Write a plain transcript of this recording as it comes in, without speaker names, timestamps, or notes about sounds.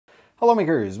Hello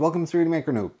makers, welcome to 3D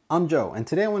Maker Noob. I'm Joe, and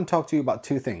today I want to talk to you about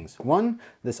two things. One,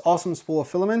 this awesome spool of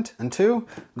filament, and two,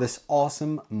 this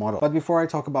awesome model. But before I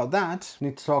talk about that, I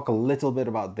need to talk a little bit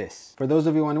about this. For those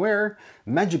of you unaware,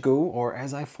 Magigoo, or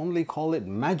as I fondly call it,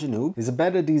 Maginoob, is a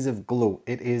bed adhesive glue.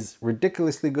 It is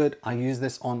ridiculously good. I use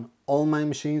this on all my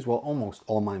machines, well, almost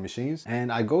all my machines,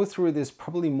 and I go through this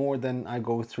probably more than I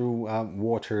go through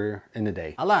water in a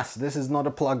day. Alas, this is not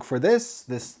a plug for this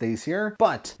stays here,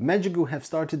 but Magigoo have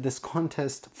started this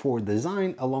contest for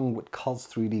design along with Cults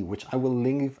 3D, which I will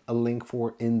leave a link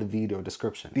for in the video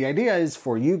description. The idea is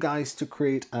for you guys to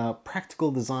create a practical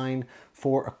design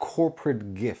for a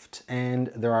corporate gift,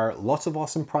 and there are lots of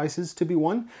awesome prizes to be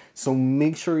won, so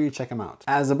make sure you check them out.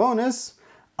 As a bonus,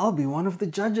 I'll be one of the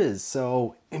judges,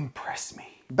 so impress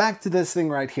me. Back to this thing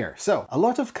right here. So a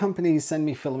lot of companies send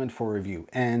me filament for review,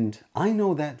 and I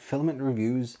know that filament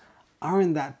reviews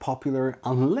aren't that popular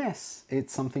unless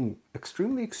it's something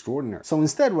extremely extraordinary. So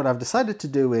instead, what I've decided to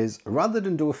do is, rather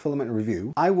than do a filament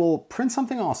review, I will print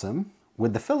something awesome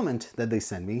with the filament that they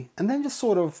send me, and then just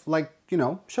sort of like, you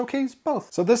know, showcase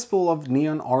both. So this spool of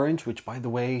neon orange, which by the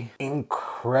way,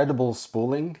 incredible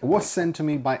spooling, was sent to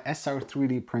me by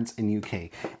SR3D Prints in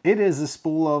UK. It is a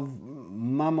spool of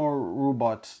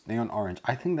Mamorubot neon orange.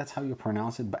 I think that's how you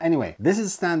pronounce it. But anyway, this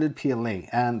is standard PLA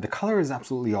and the color is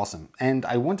absolutely awesome. And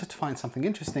I wanted to find something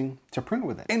interesting to print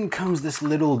with it. In comes this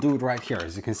little dude right here.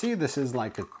 As you can see, this is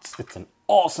like, it's an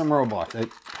awesome robot. It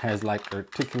has like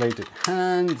articulated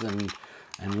hands and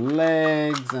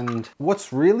legs, and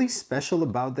what's really special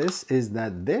about this is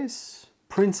that this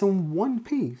prints in one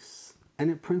piece and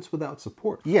it prints without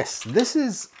support. Yes, this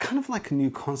is kind of like a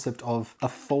new concept of a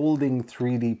folding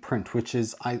 3D print, which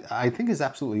is, I think is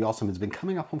absolutely awesome. It's been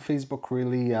coming up on Facebook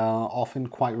really often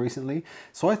quite recently,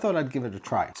 so I thought I'd give it a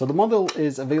try. So the model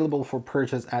is available for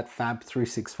purchase at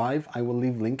Fab365. I will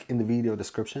leave link in the video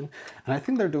description, and I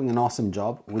think they're doing an awesome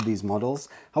job with these models.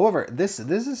 However, this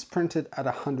is printed at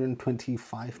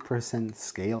 125%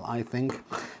 scale, I think,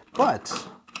 but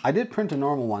I did print a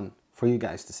normal one for you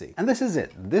guys to see. And this is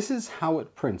it. This is how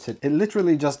it prints. It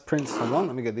literally just prints, hold on,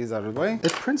 let me get these out of the way.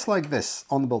 It prints like this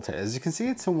on the build here. As you can see,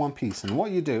 it's in one piece. And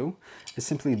what you do is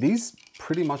simply, these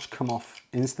pretty much come off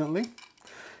instantly.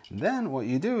 Then what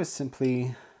you do is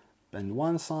simply bend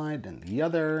one side and the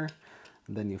other,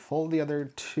 and then you fold the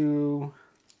other 2,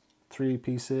 3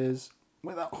 pieces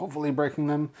without hopefully breaking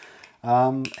them.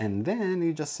 And then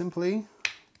you just simply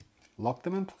lock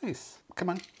them in place. Come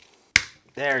on.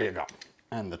 There you go.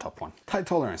 And the top one. Tight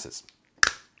tolerances.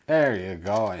 There you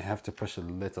go. I have to push a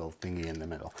little thingy in the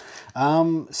middle.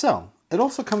 So it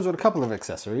also comes with a couple of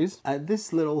accessories.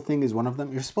 This little thing is one of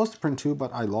them. You're supposed to print 2,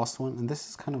 but I lost one. And this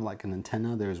is kind of like an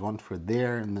antenna. There's one for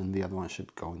there, and then the other one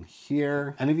should go in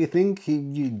here. And if you think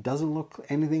he doesn't look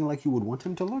anything like you would want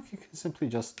him to look, you can simply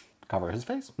just cover his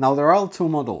face. Now there are 2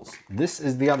 models. This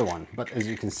is the other one, but as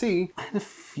you can see, I had a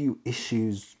few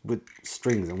issues with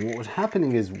strings, and what was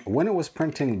happening is when it was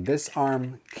printing, this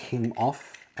arm came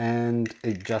off and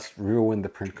it just ruined the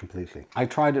print completely. I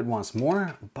tried it once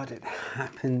more, but it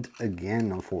happened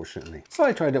again, unfortunately. So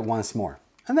I tried it once more,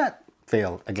 and that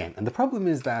failed again. And the problem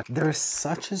is that there is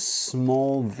such a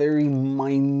small, very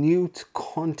minute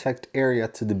contact area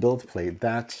to the build plate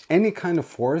that any kind of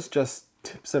force just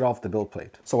tips it off the build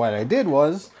plate. So what I did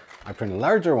was I printed a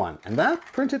larger one, and that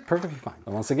printed perfectly fine.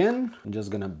 And once again, I'm just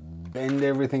gonna bend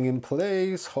everything in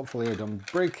place. Hopefully I don't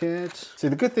break it. See,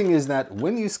 the good thing is that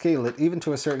when you scale it, even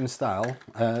to a certain style,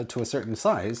 to a certain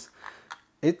size,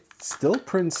 it still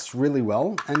prints really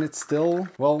well, and it still,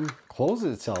 well,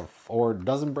 closes itself or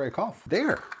doesn't break off.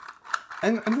 There.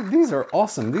 And these are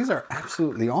awesome. These are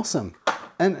absolutely awesome.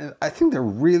 And I think they're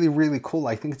really, really cool.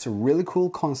 I think it's a really cool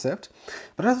concept.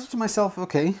 But I thought to myself,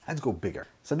 okay, let's go bigger.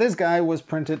 So this guy was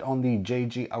printed on the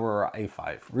JG Aurora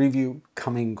A5. Review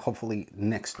coming hopefully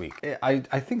next week. I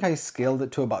think I scaled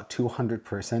it to about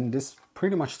 200%. This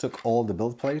pretty much took all the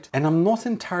build plate. And I'm not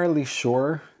entirely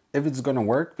sure if it's gonna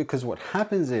work, because what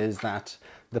happens is that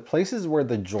the places where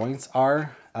the joints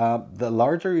are, the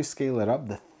larger you scale it up,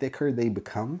 the thicker they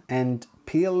become, and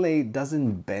PLA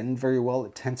doesn't bend very well.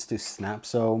 It tends to snap,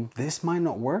 so this might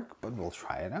not work, but we'll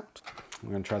try it out. I'm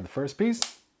gonna try the first piece.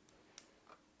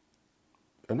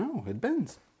 Oh no, it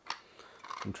bends.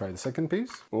 And try the second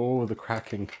piece. Oh, the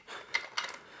cracking.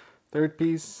 Third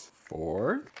piece,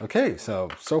 4th. Okay, so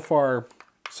far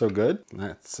so good.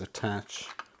 Let's attach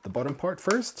the bottom part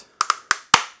first.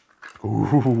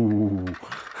 Ooh.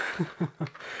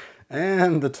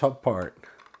 And the top part.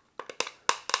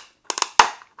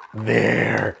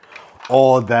 There.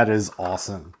 Oh, that is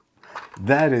awesome.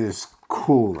 That is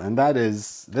cool. And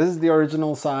this is the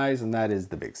original size, and that is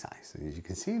the big size. As you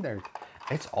can see, they're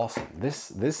It's awesome.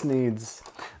 This needs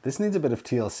a bit of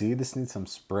TLC. This needs some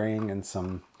spraying and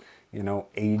some, you know,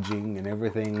 aging and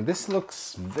everything. This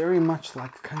looks very much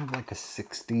like kind of like a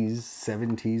 60s,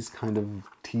 70s kind of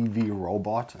TV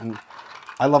robot, and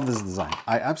I love this design.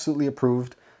 I absolutely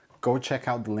approved. Go check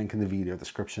out the link in the video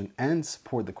description and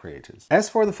support the creators. As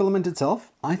for the filament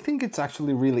itself, I think it's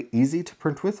actually really easy to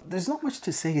print with. There's not much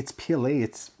to say. It's PLA.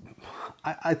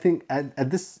 I think at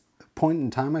this point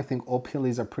in time, I think all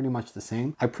PLAs are pretty much the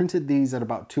same. I printed these at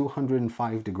about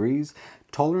 205 degrees.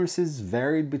 Tolerances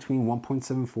varied between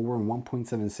 1.74 and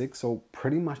 1.76, so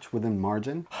pretty much within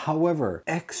margin. However,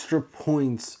 extra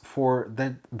points for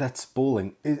that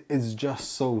spooling is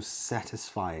just so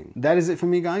satisfying. That is it for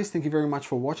me, guys. Thank you very much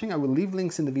for watching. I will leave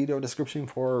links in the video description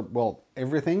for, well,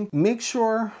 everything. Make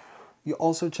sure you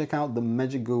also check out the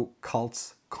Magic Goo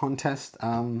Cults contest.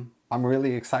 I'm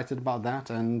really excited about that,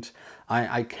 and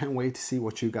I can't wait to see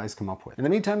what you guys come up with. In the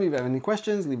meantime, if you have any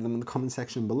questions, leave them in the comment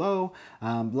section below.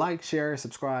 Like, share,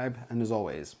 subscribe, and as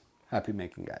always, happy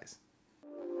making, guys.